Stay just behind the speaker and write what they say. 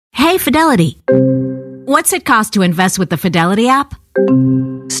Hey, Fidelity. What's it cost to invest with the Fidelity app?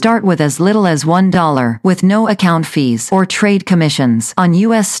 Start with as little as $1 with no account fees or trade commissions on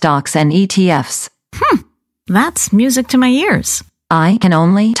U.S. stocks and ETFs. That's music to my ears. I can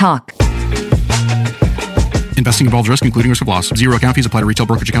only talk. Investing involves risk, including risk of loss. Zero account fees apply to retail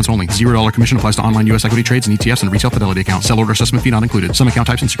brokerage accounts only. $0 commission applies to online U.S. equity trades and ETFs and retail Fidelity accounts. Sell order assessment fee not included. Some account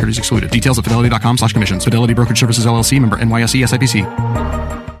types and securities excluded. Details at fidelity.com/commissions. Fidelity Brokerage Services, LLC, member NYSE SIPC.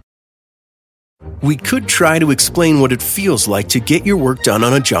 We could try to explain what it feels like to get your work done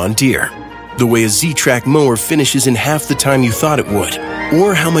on a John Deere. The way a Z-Track mower finishes in half the time you thought it would.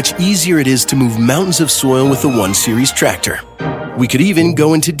 Or how much easier it is to move mountains of soil with the 1 Series tractor. We could even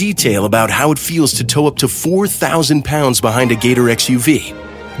go into detail about how it feels to tow up to 4,000 pounds behind a Gator XUV.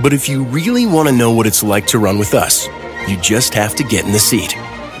 But if you really want to know what it's like to run with us, you just have to get in the seat.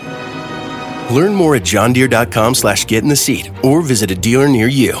 Learn more at johndeere.com/get-in-the-seat or visit a dealer near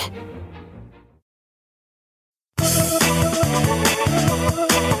you.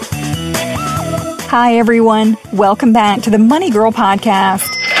 Hi, everyone. Welcome back to the Money Girl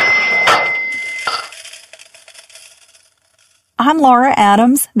Podcast. I'm Laura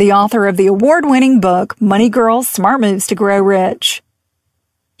Adams, the author of the award-winning book, Money Girls, Smart Moves to Grow Rich.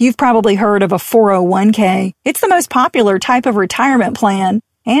 You've probably heard of a 401k. It's the most popular type of retirement plan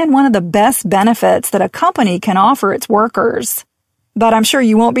and one of the best benefits that a company can offer its workers. But I'm sure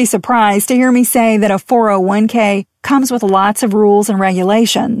you won't be surprised to hear me say that a 401k comes with lots of rules and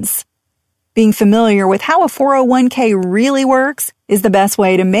regulations. Being familiar with how a 401k really works is the best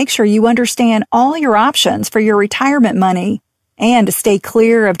way to make sure you understand all your options for your retirement money and to stay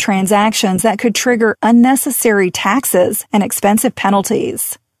clear of transactions that could trigger unnecessary taxes and expensive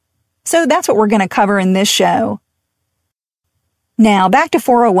penalties. So that's what we're going to cover in this show. Now, back to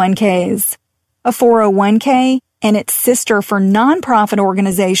 401ks. A 401k and its sister for nonprofit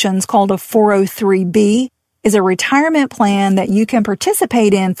organizations called a 403b is a retirement plan that you can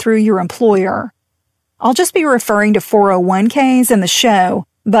participate in through your employer. I'll just be referring to 401ks in the show,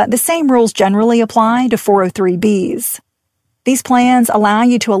 but the same rules generally apply to 403bs. These plans allow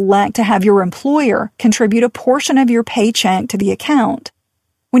you to elect to have your employer contribute a portion of your paycheck to the account.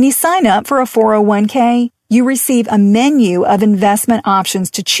 When you sign up for a 401k, you receive a menu of investment options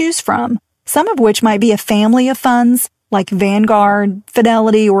to choose from, some of which might be a family of funds like Vanguard,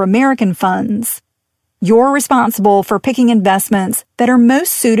 Fidelity, or American funds. You're responsible for picking investments that are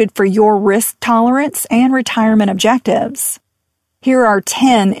most suited for your risk tolerance and retirement objectives. Here are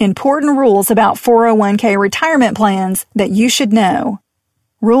 10 important rules about 401k retirement plans that you should know.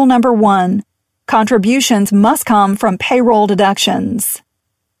 Rule number 1. Contributions must come from payroll deductions.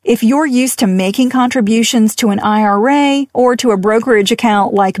 If you're used to making contributions to an IRA or to a brokerage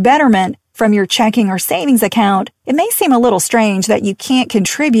account like Betterment from your checking or savings account, it may seem a little strange that you can't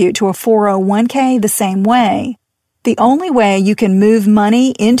contribute to a 401k the same way. The only way you can move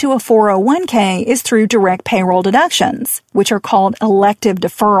money into a 401k is through direct payroll deductions, which are called elective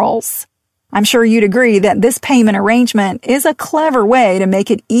deferrals. I'm sure you'd agree that this payment arrangement is a clever way to make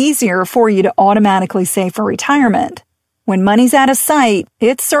it easier for you to automatically save for retirement. When money's out of sight,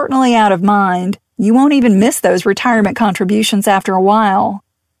 it's certainly out of mind. You won't even miss those retirement contributions after a while.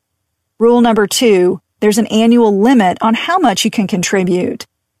 Rule number 2, there's an annual limit on how much you can contribute.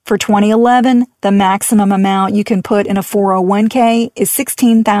 For 2011, the maximum amount you can put in a 401k is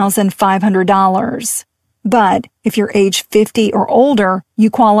 $16,500. But if you're age 50 or older, you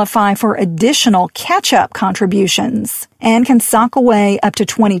qualify for additional catch-up contributions and can sock away up to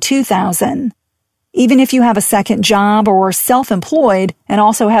 $22,000. Even if you have a second job or are self-employed and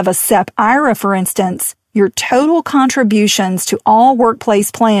also have a SEP IRA, for instance, your total contributions to all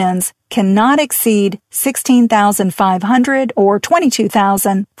workplace plans cannot exceed $16,500 or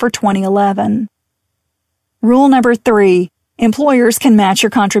 $22,000 for 2011. Rule number 3, employers can match your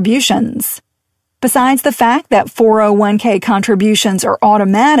contributions. Besides the fact that 401k contributions are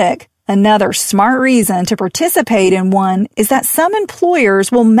automatic, another smart reason to participate in one is that some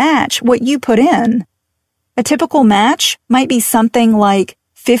employers will match what you put in. A typical match might be something like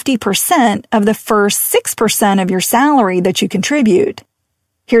 50% of the first 6% of your salary that you contribute.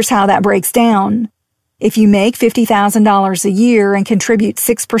 Here's how that breaks down. If you make $50,000 a year and contribute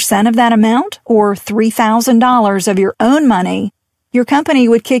 6% of that amount, or $3,000 of your own money, your company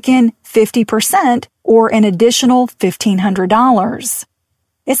would kick in 50% or an additional $1,500.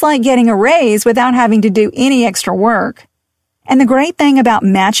 It's like getting a raise without having to do any extra work. And the great thing about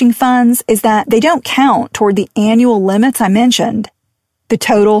matching funds is that they don't count toward the annual limits I mentioned. The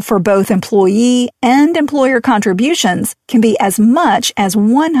total for both employee and employer contributions can be as much as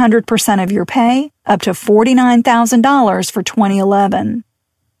 100% of your pay, up to $49,000 for 2011.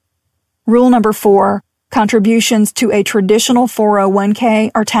 Rule number 4, contributions to a traditional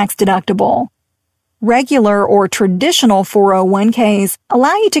 401k are tax deductible. Regular or traditional 401ks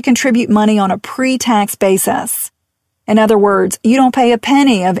allow you to contribute money on a pre-tax basis. In other words, you don't pay a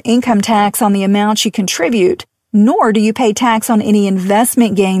penny of income tax on the amounts you contribute, nor do you pay tax on any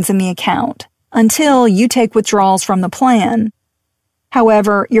investment gains in the account until you take withdrawals from the plan.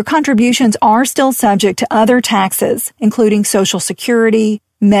 However, your contributions are still subject to other taxes, including Social Security,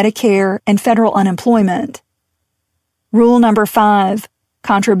 Medicare, and federal unemployment. Rule number 5,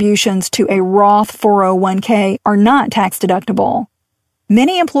 contributions to a Roth 401k are not tax deductible.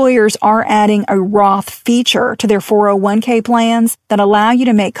 Many employers are adding a Roth feature to their 401k plans that allow you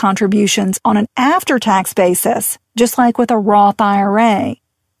to make contributions on an after-tax basis, just like with a Roth IRA.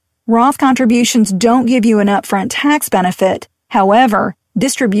 Roth contributions don't give you an upfront tax benefit. However,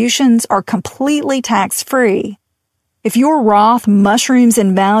 distributions are completely tax-free. If your Roth mushrooms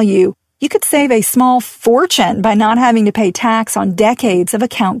in value, you could save a small fortune by not having to pay tax on decades of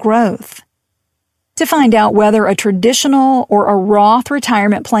account growth. To find out whether a traditional or a Roth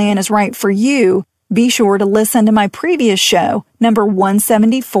retirement plan is right for you, be sure to listen to my previous show, number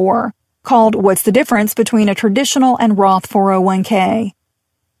 174, called What's the Difference Between a Traditional and Roth 401k?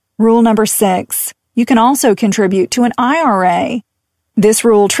 Rule number 6. You can also contribute to an IRA. This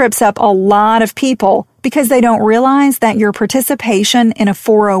rule trips up a lot of people because they don't realize that your participation in a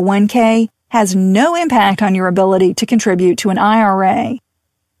 401k has no impact on your ability to contribute to an IRA.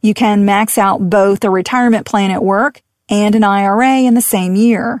 You can max out both a retirement plan at work and an IRA in the same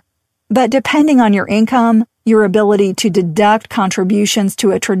year. But depending on your income, your ability to deduct contributions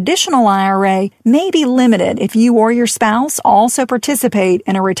to a traditional IRA may be limited if you or your spouse also participate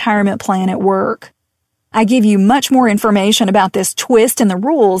in a retirement plan at work. I give you much more information about this twist in the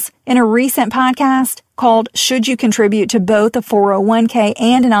rules in a recent podcast called Should You Contribute to Both a 401k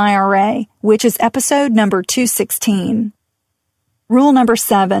and an IRA, which is episode number 216. Rule number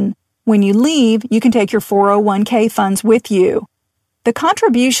 7. When you leave, you can take your 401k funds with you. The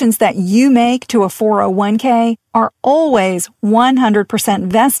contributions that you make to a 401k are always 100%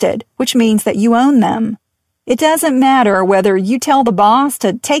 vested, which means that you own them. It doesn't matter whether you tell the boss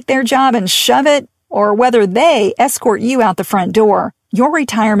to take their job and shove it, or whether they escort you out the front door, your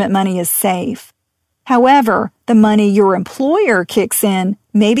retirement money is safe. However, the money your employer kicks in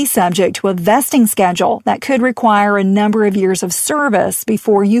may be subject to a vesting schedule that could require a number of years of service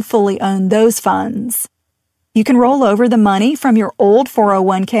before you fully own those funds. You can roll over the money from your old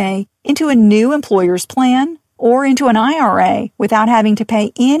 401k into a new employer's plan or into an IRA without having to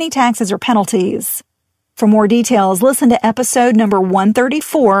pay any taxes or penalties. For more details, listen to episode number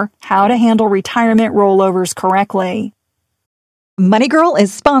 134, How to Handle Retirement Rollovers Correctly. Money Girl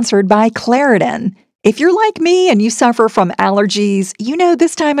is sponsored by Claritin. If you're like me and you suffer from allergies, you know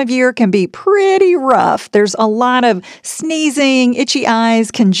this time of year can be pretty rough. There's a lot of sneezing, itchy eyes,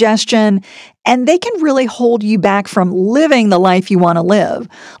 congestion, and they can really hold you back from living the life you want to live.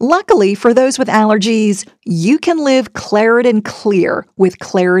 Luckily, for those with allergies, you can live Claritin Clear with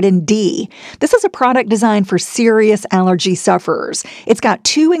Claritin D. This is a product designed for serious allergy sufferers. It's got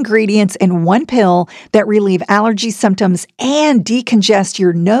 2 ingredients in one pill that relieve allergy symptoms and decongest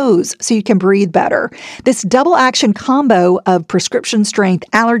your nose so you can breathe better. This double-action combo of prescription-strength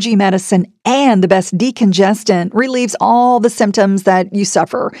allergy medicine and the best decongestant relieves all the symptoms that you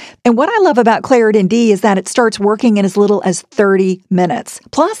suffer. And what I love about Claritin D is that it starts working in as little as 30 minutes.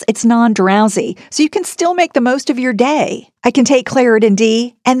 Plus, it's non-drowsy, so you can still make the most of your day. I can take Claritin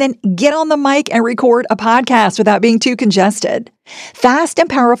D and then get on the mic and record a podcast without being too congested. Fast and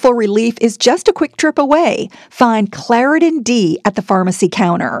powerful relief is just a quick trip away. Find Claritin D at the pharmacy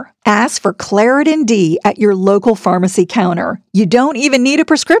counter. Ask for Claritin D at your local pharmacy counter. You don't even need a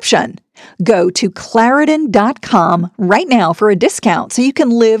prescription. Go to Claritin.com right now for a discount so you can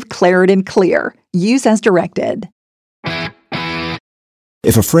live Claritin Clear. Use as directed.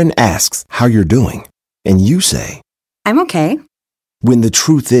 If a friend asks how you're doing, and you say, I'm okay. When the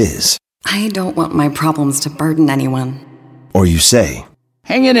truth is, I don't want my problems to burden anyone. Or you say,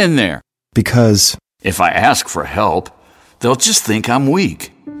 hang it in there. Because if I ask for help, they'll just think I'm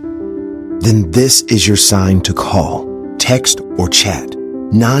weak. Then this is your sign to call, text, or chat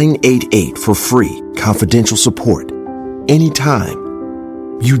 988 for free, confidential support.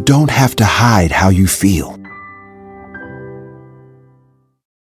 Anytime. You don't have to hide how you feel.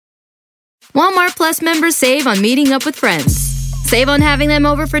 Walmart Plus members save on meeting up with friends. Save on having them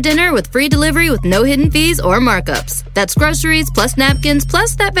over for dinner with free delivery with no hidden fees or markups. That's groceries plus napkins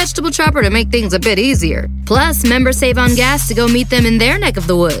plus that vegetable chopper to make things a bit easier. Plus, members save on gas to go meet them in their neck of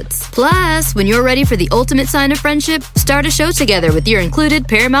the woods. Plus, when you're ready for the ultimate sign of friendship, start a show together with your included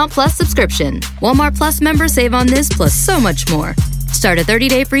Paramount Plus subscription. Walmart Plus members save on this plus so much more. Start a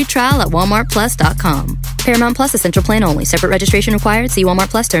 30-day free trial at walmartplus.com. Paramount Plus Essential Plan only. Separate registration required. See Walmart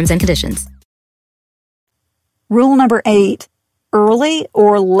Plus terms and conditions. Rule number 8. Early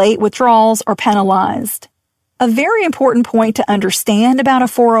or late withdrawals are penalized. A very important point to understand about a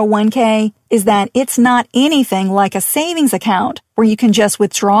 401k is that it's not anything like a savings account where you can just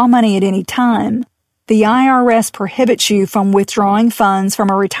withdraw money at any time. The IRS prohibits you from withdrawing funds from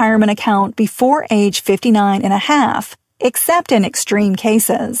a retirement account before age 59 and a half, except in extreme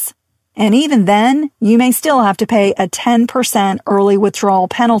cases. And even then, you may still have to pay a 10% early withdrawal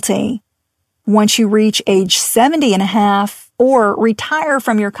penalty. Once you reach age 70 and a half or retire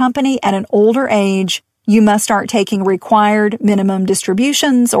from your company at an older age, you must start taking required minimum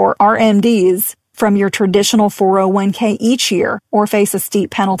distributions or RMDs from your traditional 401k each year or face a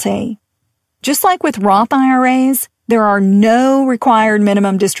steep penalty. Just like with Roth IRAs, there are no required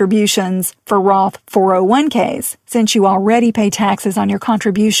minimum distributions for Roth 401ks since you already pay taxes on your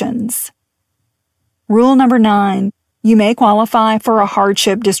contributions. Rule number 9. You may qualify for a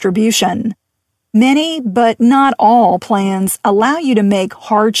hardship distribution. Many, but not all, plans allow you to make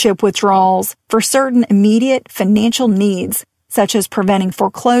hardship withdrawals for certain immediate financial needs, such as preventing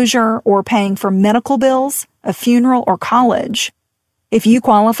foreclosure or paying for medical bills, a funeral, or college. If you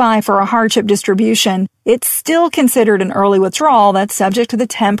qualify for a hardship distribution, it's still considered an early withdrawal that's subject to the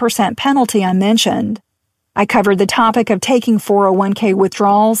 10% penalty I mentioned. I covered the topic of taking 401k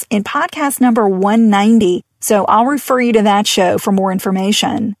withdrawals in podcast number 190, so I'll refer you to that show for more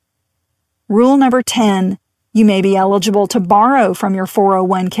information. Rule number 10. You may be eligible to borrow from your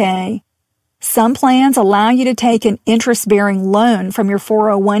 401k. Some plans allow you to take an interest-bearing loan from your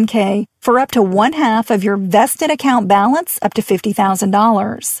 401k for up to 1/2 of your vested account balance up to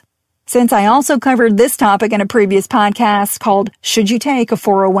 $50,000. Since I also covered this topic in a previous podcast called Should You Take a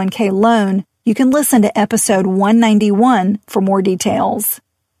 401k Loan, you can listen to episode 191 for more details.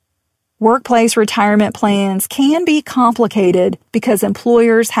 Workplace retirement plans can be complicated because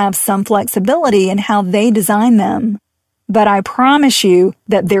employers have some flexibility in how they design them. But I promise you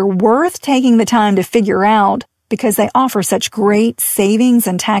that they're worth taking the time to figure out because they offer such great savings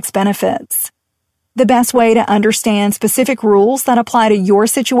and tax benefits. The best way to understand specific rules that apply to your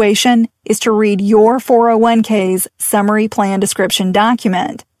situation is to read your 401k's summary plan description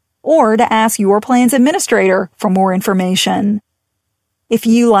document or to ask your plan's administrator for more information. If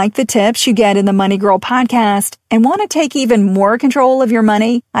you like the tips you get in the Money Girl podcast and want to take even more control of your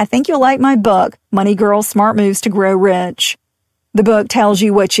money, I think you'll like my book, Money Girl: Smart Moves to Grow Rich. The book tells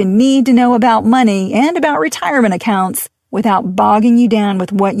you what you need to know about money and about retirement accounts without bogging you down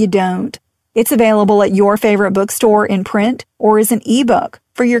with what you don't. It's available at your favorite bookstore in print or as an ebook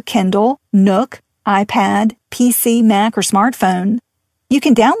for your Kindle, Nook, iPad, PC, Mac, or smartphone. You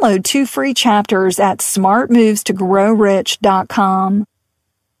can download 2 free chapters at smartmovestogrowrich.com.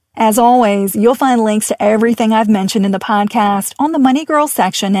 As always, you'll find links to everything I've mentioned in the podcast on the Money Girl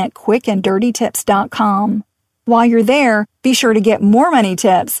section at quickanddirtytips.com. While you're there, be sure to get more money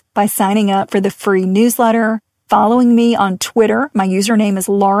tips by signing up for the free newsletter, following me on Twitter, my username is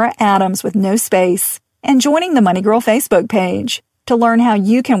Laura Adams with no space, and joining the Money Girl Facebook page to learn how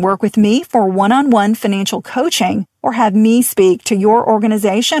you can work with me for one-on-one financial coaching or have me speak to your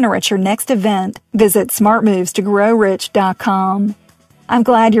organization or at your next event. Visit smartmovestogrowrich.com. I'm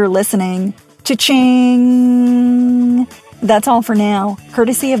glad you're listening. Cha-ching! That's all for now,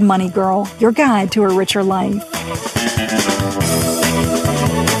 courtesy of Money Girl, your guide to a richer life.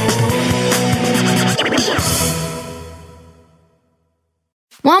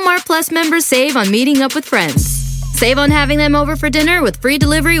 Walmart Plus members save on meeting up with friends. Save on having them over for dinner with free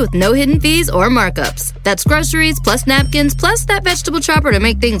delivery with no hidden fees or markups. That's groceries plus napkins plus that vegetable chopper to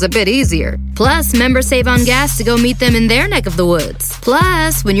make things a bit easier. Plus, members save on gas to go meet them in their neck of the woods.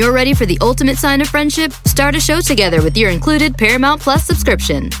 Plus, when you're ready for the ultimate sign of friendship, start a show together with your included Paramount Plus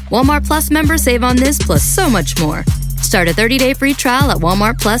subscription. Walmart Plus members save on this plus so much more. Start a 30-day free trial at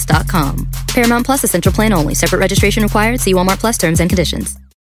walmartplus.com. Paramount Plus Essential Plan only. Separate registration required. See Walmart Plus terms and conditions.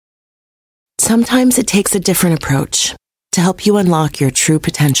 Sometimes it takes a different approach to help you unlock your true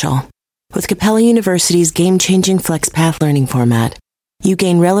potential. With Capella University's game-changing FlexPath learning format, you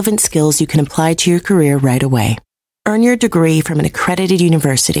gain relevant skills you can apply to your career right away. Earn your degree from an accredited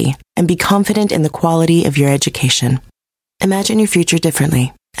university and be confident in the quality of your education. Imagine your future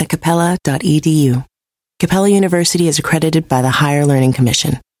differently at capella.edu. Capella University is accredited by the Higher Learning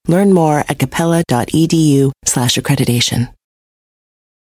Commission. Learn more at capella.edu/accreditation.